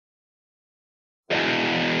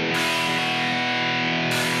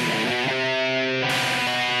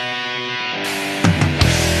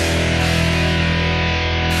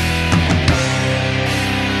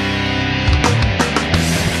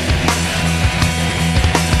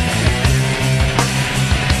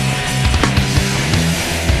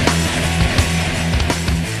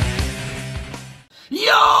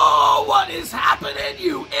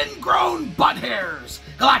own butt hairs.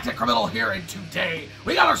 Galactic Criminal here, and today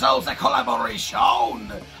we got ourselves a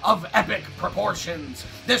collaboration of epic proportions.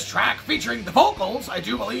 This track featuring the vocals, I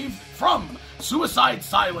do believe, from Suicide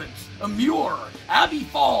Silence, Amur, Abbey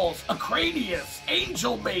Falls, Acranius,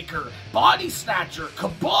 Angel Maker, Body Snatcher,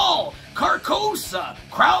 Cabal, Carcosa,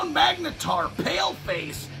 Crown Magnetar,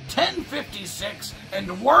 Paleface, 1056,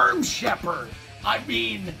 and Worm Shepherd. I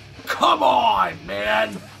mean, come on,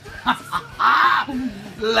 man!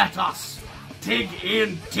 Let us dig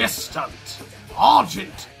in distant.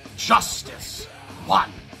 Argent Justice. 1,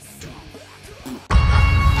 2.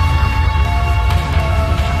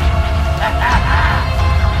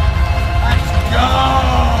 Let's go!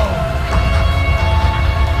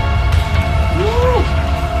 Woo!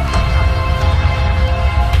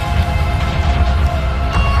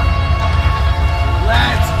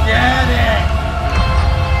 Let's get it!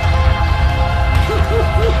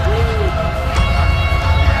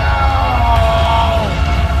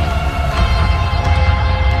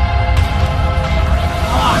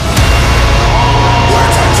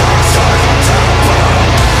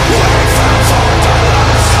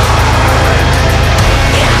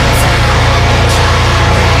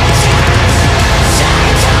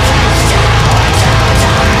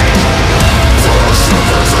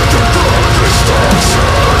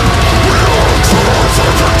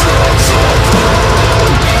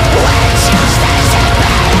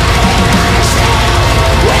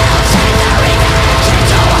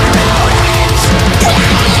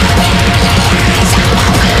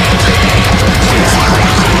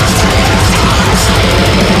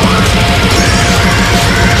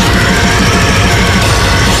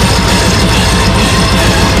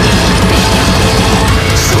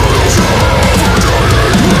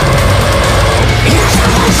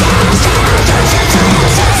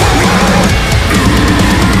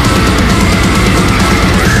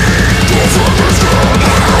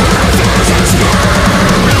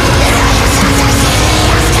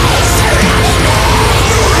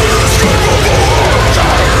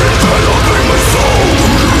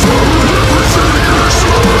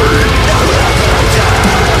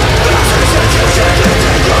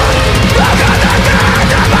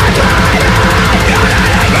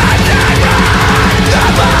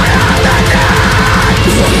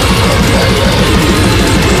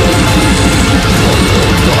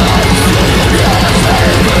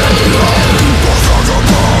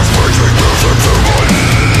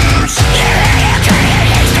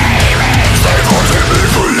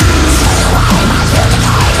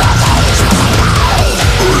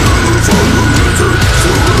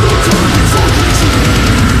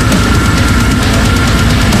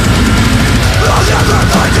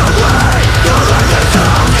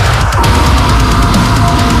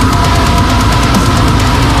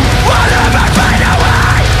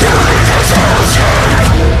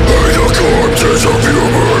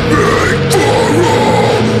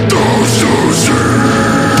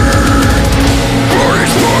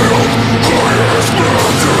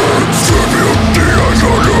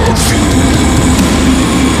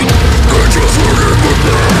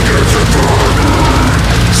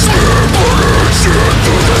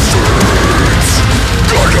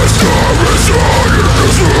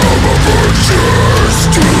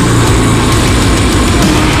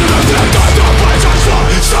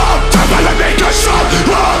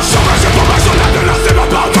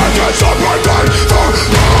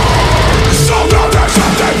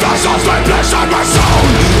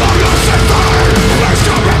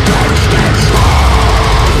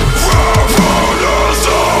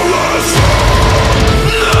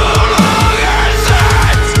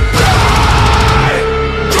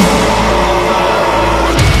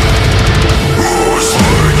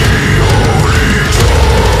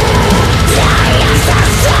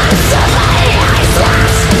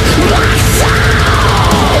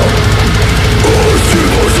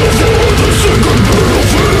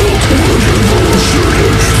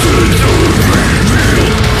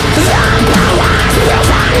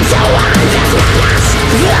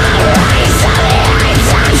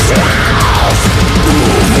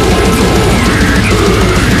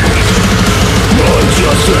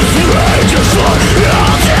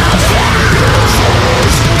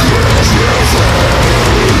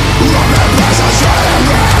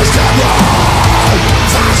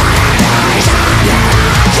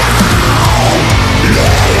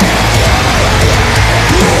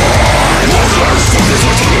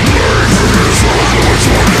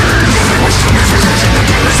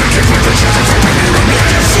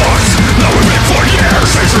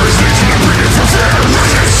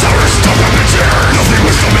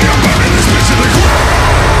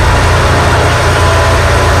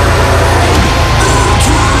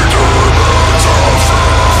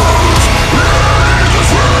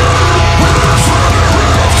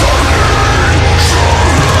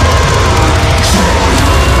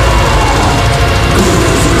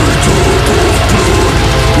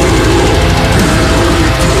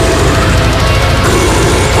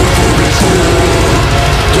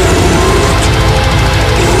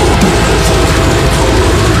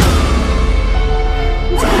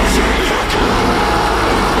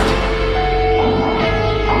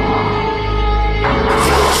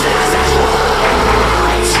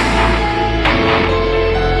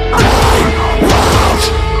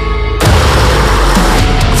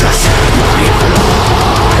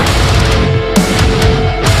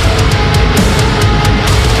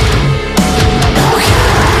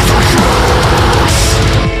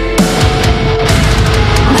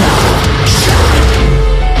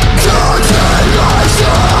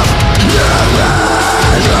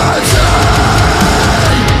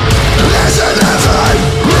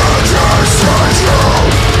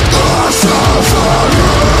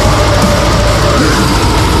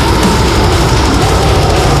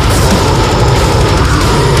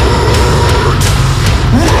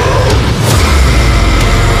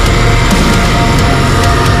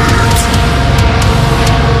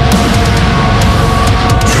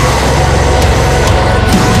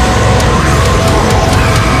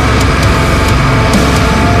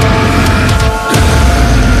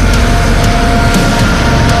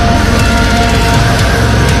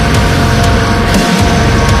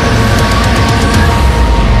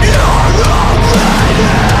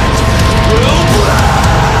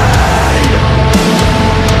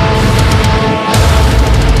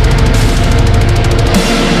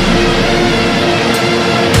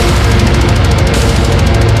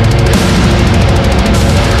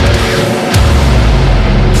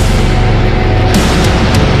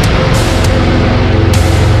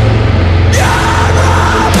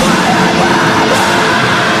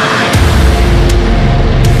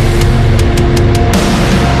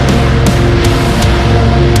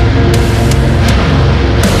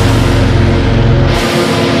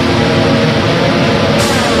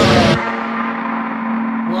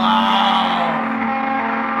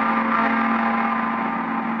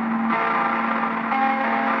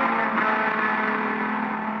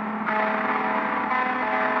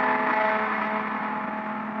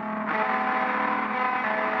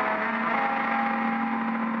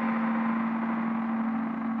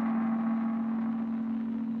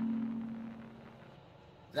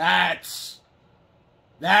 That's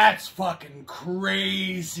fucking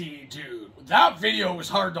crazy, dude. That video was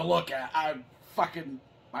hard to look at.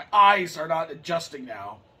 My eyes are not adjusting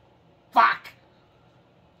now. Fuck.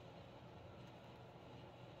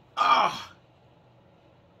 Ah.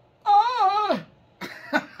 Ah.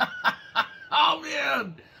 Oh,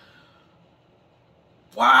 man.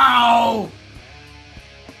 Wow.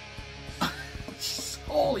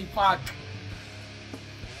 Holy fuck.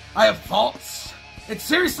 I have faults. It's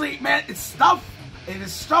seriously, man, it is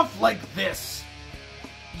stuff like this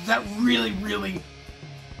that really, really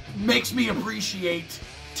makes me appreciate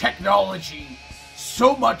technology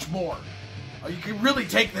so much more. You can really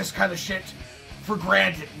take this kind of shit for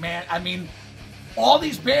granted, man. I mean, all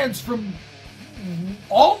these bands from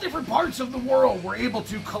all different parts of the world were able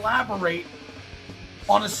to collaborate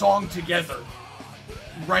on a song together.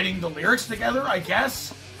 Writing the lyrics together, I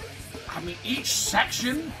guess. I mean, each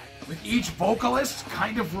section with each vocalist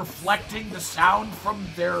kind of reflecting the sound from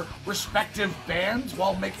their respective bands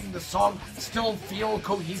while making the song still feel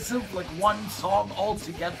cohesive, like one song all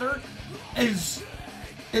together, is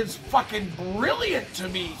fucking brilliant to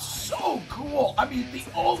me. So cool. I mean, the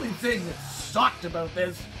only thing that sucked about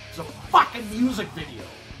this is a fucking music video.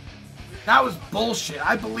 That was bullshit.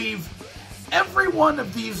 I believe every one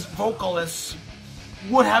of these vocalists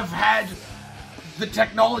would have had the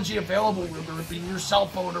technology available, whether it be your cell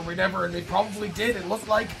phone or whatever, and they probably did. It looked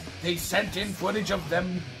like they sent in footage of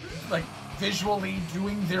them, like, visually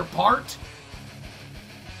doing their part.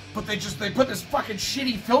 But they put this fucking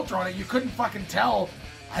shitty filter on it. You couldn't fucking tell.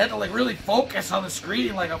 I had to, like, really focus on the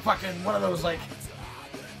screen like a fucking, one of those, like,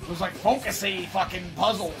 those, like, focusy fucking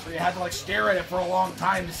puzzles where you had to, like, stare at it for a long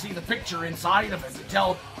time to see the picture inside of it to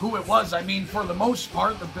tell who it was. I mean, for the most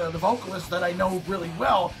part, the vocalists that I know really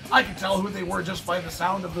well, I could tell who they were just by the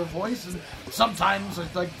sound of their voice, and sometimes,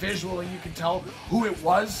 like, visually you could tell who it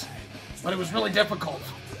was, but it was really difficult.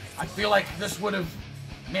 I feel like this would have,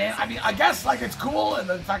 man, I mean, I guess, like, it's cool, and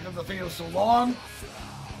the fact that the video is so long,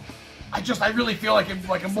 I really feel like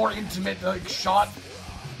a more intimate, like, shot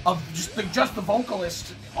of just the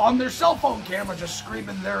vocalist on their cell phone camera just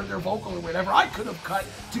screaming their vocal or whatever. I could have cut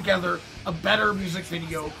together a better music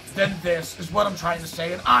video than this, is what I'm trying to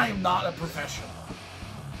say, and I am not a professional.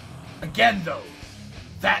 Again, though,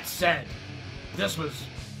 that said, this was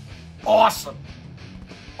awesome.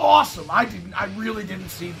 Awesome. I really didn't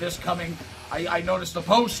see this coming. I noticed a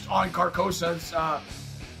post on Carcosa's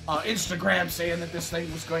Instagram saying that this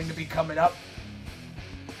thing was going to be coming up.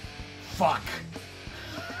 Fuck.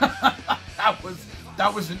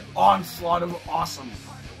 That was an onslaught of awesome.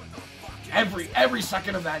 Every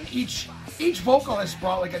second of that, and each vocalist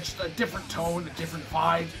brought like a different tone, a different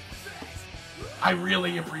vibe. I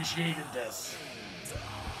really appreciated this.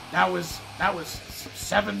 That was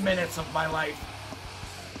 7 minutes of my life.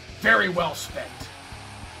 Very well spent.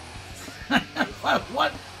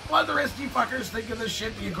 What the rest of you fuckers think of this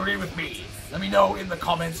shit? Do you agree with me? Let me know in the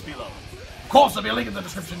comments below. Of course, there'll be a link in the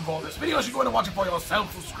description for this video, so you can go and watch it for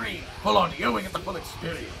yourself full screen, full on viewing at the full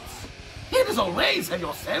experience. And as always, have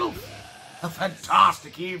yourself a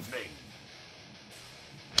fantastic evening.